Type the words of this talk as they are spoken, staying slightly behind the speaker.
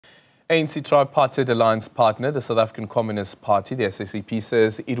ANC tripartite alliance partner, the South African Communist Party, the SACP,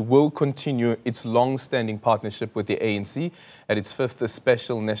 says it will continue its long-standing partnership with the ANC at its 5th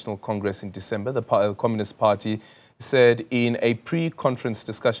Special National Congress in December. The Communist Party said in a pre-conference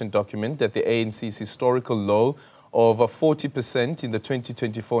discussion document that the ANC's historical low of 40% in the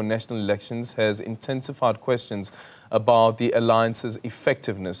 2024 national elections has intensified questions about the alliance's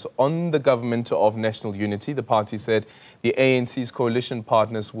effectiveness on the government of national unity. The party said the ANC's coalition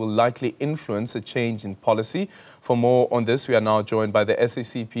partners will likely influence a change in policy. For more on this, we are now joined by the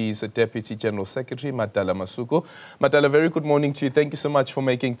SACP's Deputy General Secretary, Madala Masuku. Madala, very good morning to you. Thank you so much for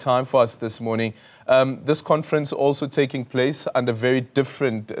making time for us this morning. This conference also taking place under very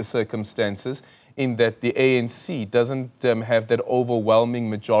different circumstances, in that the ANC doesn't have that overwhelming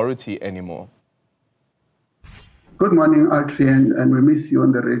majority anymore. Good morning, Audrey, and we miss you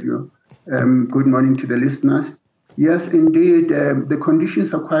on the radio. Good morning to the listeners. Yes, indeed, the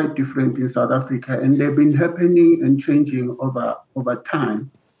conditions are quite different in South Africa, and they've been happening and changing over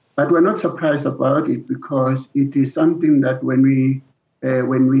time. But we're not surprised about it, because it is something that when we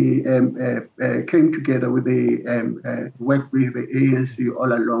came together with the work with the ANC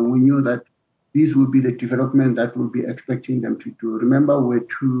all along, we knew that these will be the development that we'll be expecting them to do. Remember,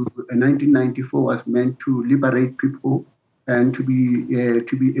 1994 was meant to liberate people and to be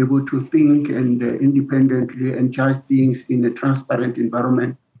able to think and independently and judge things in a transparent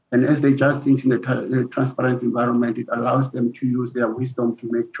environment. And as they judge things in a transparent environment, it allows them to use their wisdom to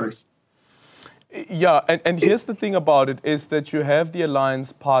make choices. Yeah, and here's the thing about it, is that you have the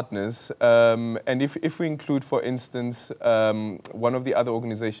alliance partners, and if we include, for instance, one of the other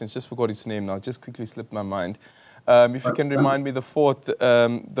organizations, just forgot its name now, just quickly slipped my mind. If you can remind me the fourth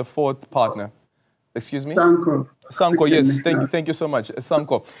partner. Excuse me? SANCO. SANCO, yes, thank you so much,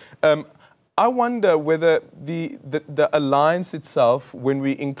 SANCO. I wonder whether the alliance itself, when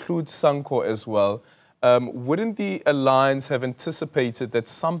we include SANCO as well, wouldn't the alliance have anticipated that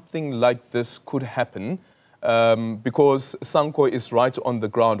something like this could happen, because SANCO is right on the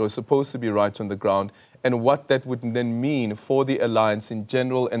ground, or supposed to be right on the ground, and what that would then mean for the alliance in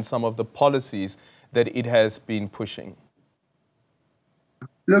general and some of the policies that it has been pushing?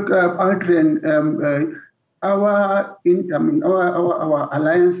 Look, Adrian, our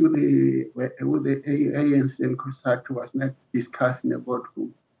alliance with the ANC and COSATU was not discussed in a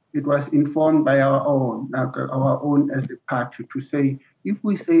boardroom. It was informed by our own as the party, to say, if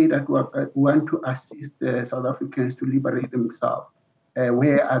we say that we want to assist the South Africans to liberate themselves,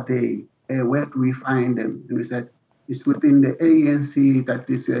 where are they? Where do we find them? And we said, it's within the ANC that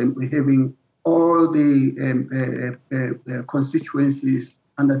is having all the constituencies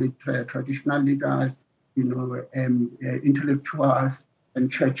under the traditional leaders, intellectuals and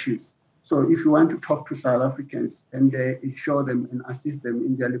churches. So if you want to talk to South Africans and show them and assist them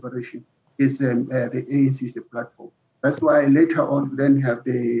in their liberation, the ANC is the platform. That's why later on we then have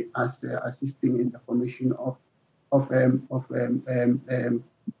us assisting in the formation of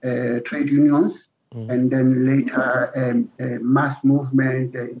trade unions, and then later mass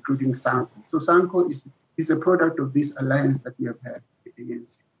movement, including SANCO. So SANCO is a product of this alliance that we have had with the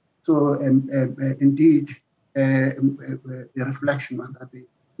ANC. So indeed, a reflection on that.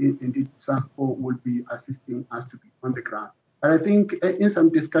 Indeed, SANCO will be assisting us to be on the ground. But I think in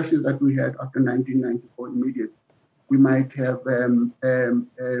some discussions that we had after 1994 immediately, we might have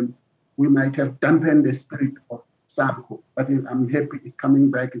dampened the spirit of SANCO. But I'm happy it's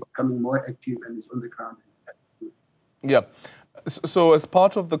coming back, it's becoming more active, and it's on the ground. Yeah. So as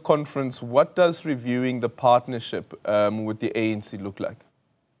part of the conference, what does reviewing the partnership with the ANC look like?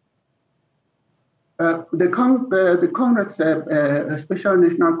 The Congress, a Special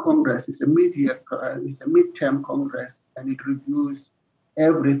National Congress, is a mid-term Congress, and it reviews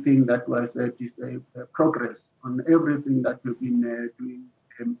everything that was progress on everything that we've been doing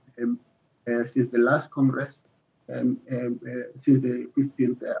since the last Congress, since the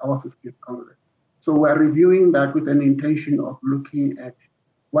our 50th Congress. So we're reviewing that with an intention of looking at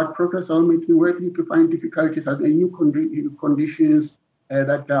what progress are making, where we can find difficulties, are there new conditions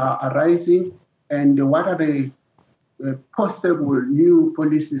that are arising, and what are the possible new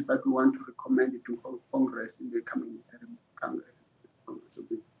policies that we want to recommend to Congress in the coming Congress,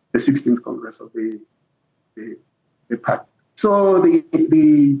 the 16th Congress of the party. So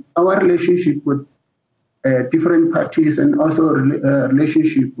our relationship with different parties, and also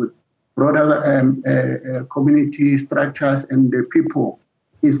relationship with broader community structures and the people,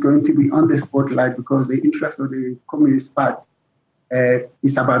 is going to be on the spotlight, because the interest of the Communist Party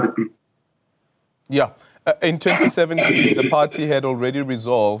is about the people. Yeah. In 2017, the party had already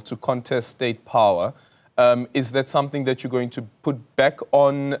resolved to contest state power. Is that something that you're going to put back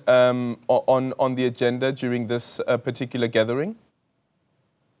on the agenda during this particular gathering?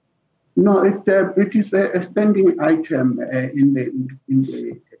 No, it is a standing item in the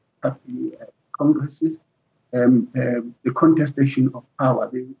party congresses. The contestation of power.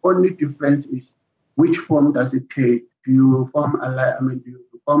 The only difference is which form does it take? Do you form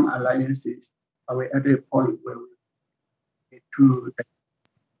alliances? Are we at a point where we need to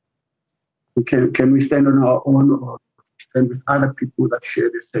can we stand on our own or stand with other people that share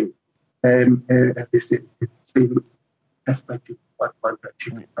the same perspective what one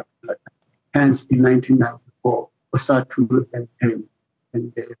achieved? Hence, in 1994, COSATU and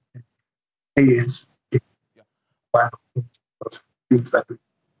the ANC. One of those things that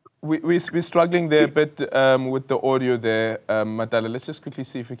we're struggling there a bit with the audio there, Madala. Let's just quickly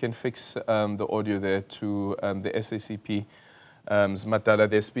see if we can fix the audio there to the SACP. Madala,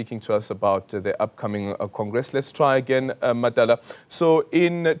 they're speaking to us about the upcoming Congress. Let's try again, Madala. So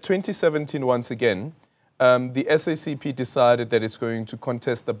in 2017, once again, the SACP decided that it's going to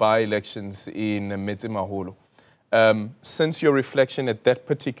contest the by-elections in Metsimaholo. Since your reflection at that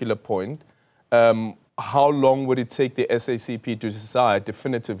particular point, how long would it take the SACP to decide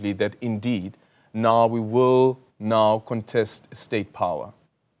definitively that indeed now we will contest state power?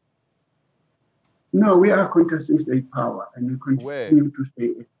 No, we are contesting state power, and we continue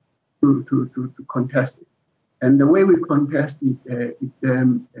to contest it. And the way we contest it,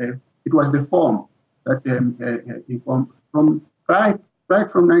 it was the form that informed from right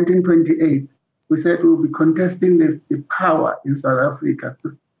from 1928. We said we'll be contesting the power in South Africa,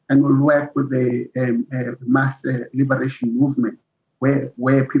 and we'll work with the mass liberation movement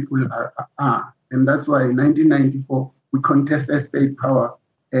where people are. And that's why in 1994 we contested state power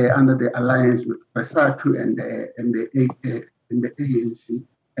under the alliance with COSATU and the ANC,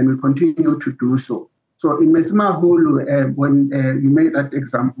 and we continue to do so. So in Metsimaholo, when you made that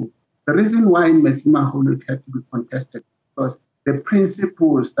example, the reason why in Metsimaholo it had to be contested is because the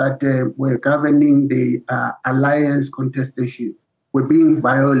principles that were governing the alliance contestation were being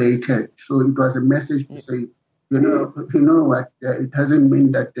violated. So it was a message to say, you know what, it doesn't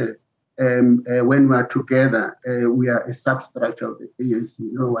mean that when we are together, we are a substructure of the ANC.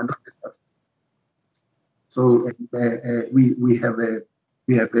 No, we're not a substructure. So we have a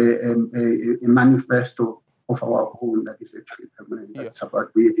manifesto of our own that is actually permanent. That's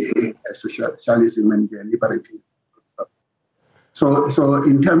about the socialism and the liberty. So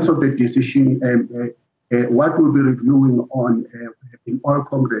in terms of the decision, what we'll be reviewing on in all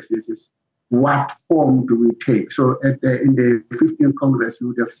congresses is what form do we take? So in the 15th Congress, you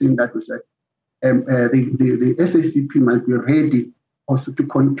would have seen that we said the SACP must be ready also to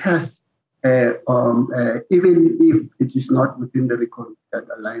contest, even if it is not within the reconfigured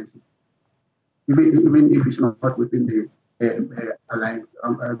alliance, even if it's not within the alliance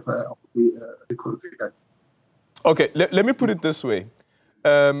of the reconfigured. Okay, let me put it this way.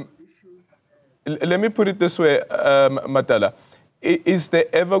 Madala. Is there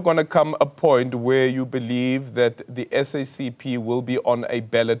ever going to come a point where you believe that the SACP will be on a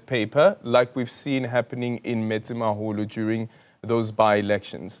ballot paper, like we've seen happening in Metsimaholo during those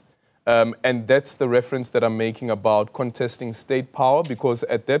by-elections? And that's the reference that I'm making about contesting state power, because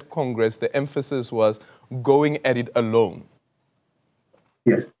at that Congress, the emphasis was going at it alone.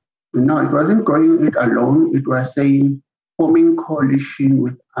 Yes. No, it wasn't going it alone. It was saying forming coalition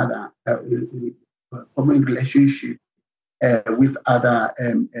with other, forming relationship with other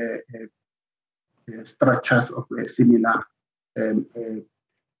structures of similar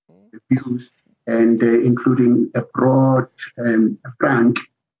views, and including a broad front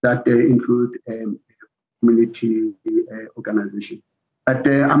that include community organization. But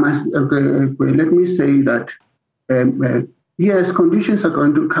I must let me say that yes, conditions are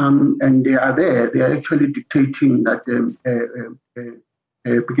going to come, and they are there. They are actually dictating that,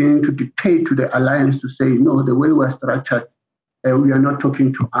 beginning to dictate to the alliance to say, no, the way we're structured, we are not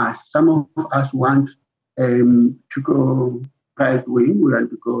talking to us. Some of us want to go right wing. We want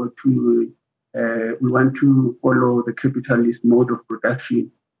to go to, we want to follow the capitalist mode of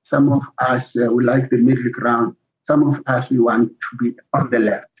production. Some of us we like the middle ground. Some of us we want to be on the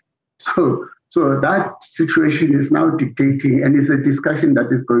left. So that situation is now dictating, and it's a discussion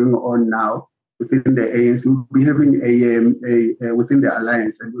that is going on now within the ANC. We'll be having a within the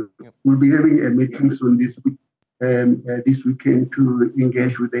alliance, and we'll be having a meeting soon this week, this weekend, to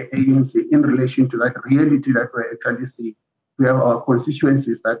engage with the ANC in relation to that reality that we're actually seeing. We have our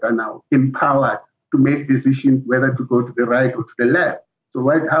constituencies that are now empowered to make decisions whether to go to the right or to the left. So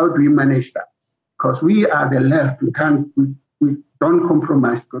how do we manage that? Because we are the left, we don't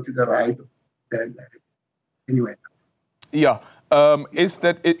compromise to go to the right. anyway. Yeah. Is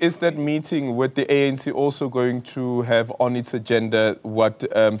that meeting with the ANC also going to have on its agenda what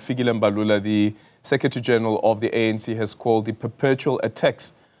Fikile Mbalula, the Secretary General of the ANC, has called the perpetual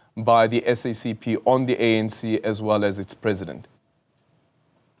attacks by the SACP on the ANC as well as its president?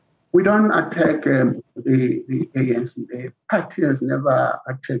 We don't attack the ANC. The party has never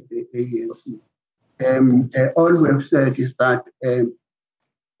attacked the ANC. All we have said is that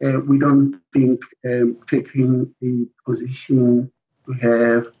we don't think taking a position to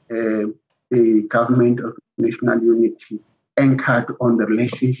have a government of national unity anchored on the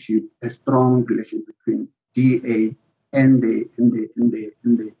relationship, a strong relationship between DA and the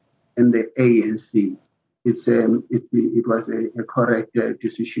ANC. It was a correct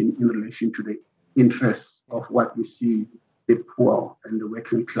decision in relation to the interests of what we see the poor and the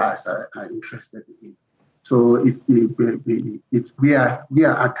working class are interested in. So we are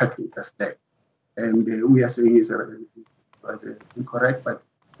attacking the step, and we are saying it was incorrect, but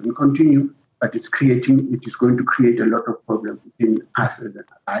we continue. But it is going to create a lot of problems between us as an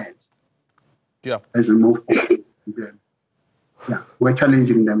alliance. Yeah. As we move forward, we're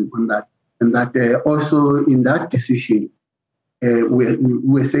challenging them on that, and that also in that decision,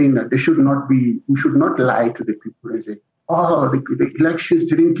 we're saying that we should not lie to the people and say, oh, the elections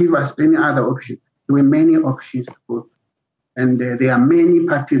didn't give us any other option. There were many options to go to. And there are many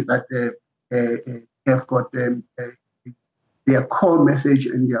parties that have got their core message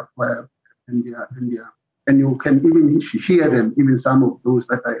and you can even hear them, even some of those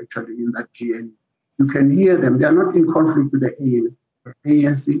that are actually in that GN. You can hear them. They are not in conflict with the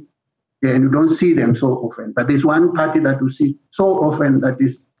ANC, and you don't see them so often. But there's one party that you see so often that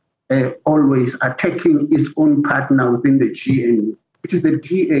is always attacking its own partner within the GNU, which is the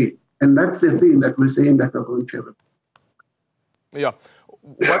GA. And that's the thing that we're saying that we're going to have. Yeah.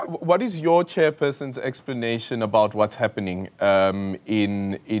 What is your chairperson's explanation about what's happening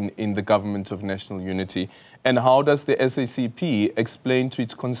in the Government of National Unity? And how does the SACP explain to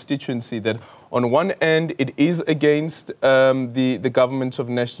its constituency that on one end it is against the Government of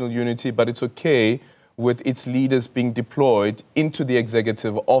National Unity, but it's okay with its leaders being deployed into the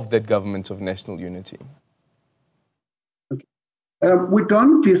executive of that Government of National Unity? We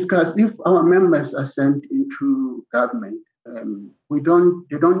don't discuss if our members are sent into government. They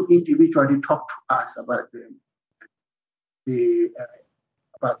don't individually talk to us about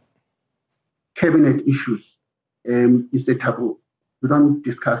about cabinet issues. It's a taboo. We don't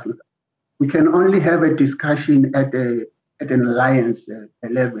discuss with them. We can only have a discussion at an alliance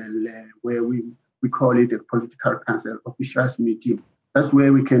level where we call it a political council officials meeting. That's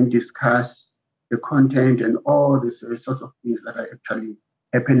where we can discuss the content and all the sorts of things that are actually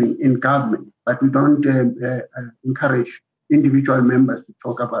happening in government. But we don't encourage individual members to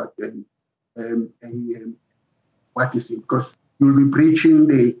talk about what is it, because you'll be breaching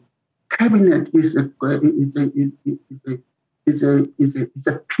the cabinet. Is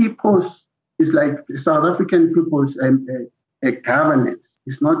a people's, it's like South African people's governance.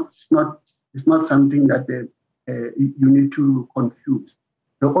 It's not something that you need to confuse.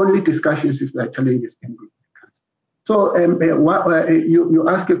 The only discussions if there are challenges can be discussed. So you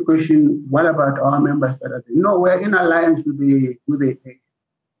ask a question, what about our members that are there? No, we're in alliance with the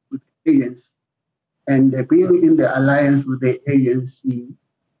ANC. And being in the alliance with the ANC,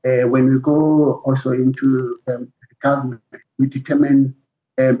 when we go also into the government, we determine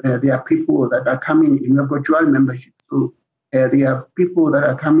there are people that are coming in, we've got dual membership. So there are people that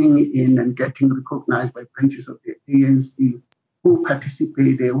are coming in and getting recognized by branches of the ANC who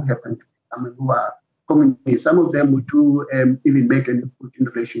participate there, who happen to come, who are communities. Some of them would do even make an input in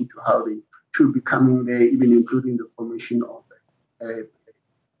relation to how they should be coming there, even including the formation of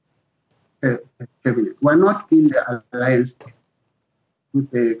cabinet. We're not in the alliance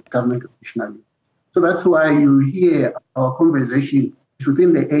with the government officially. So that's why you hear our conversation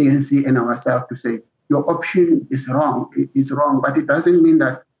within the ANC and ourselves to say, your option is wrong, it is wrong, but it doesn't mean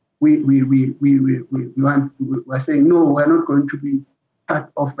that we're saying, no, we're not going to be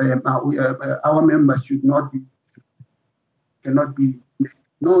part of our members cannot be.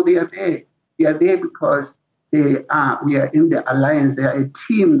 No, they are there. They are there because we are in the alliance. They are a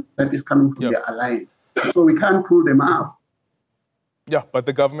team that is coming from the alliance. So we can't pull them out. Yeah, but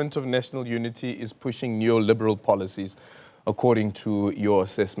the Government of National Unity is pushing neoliberal policies, according to your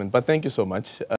assessment. But thank you so much.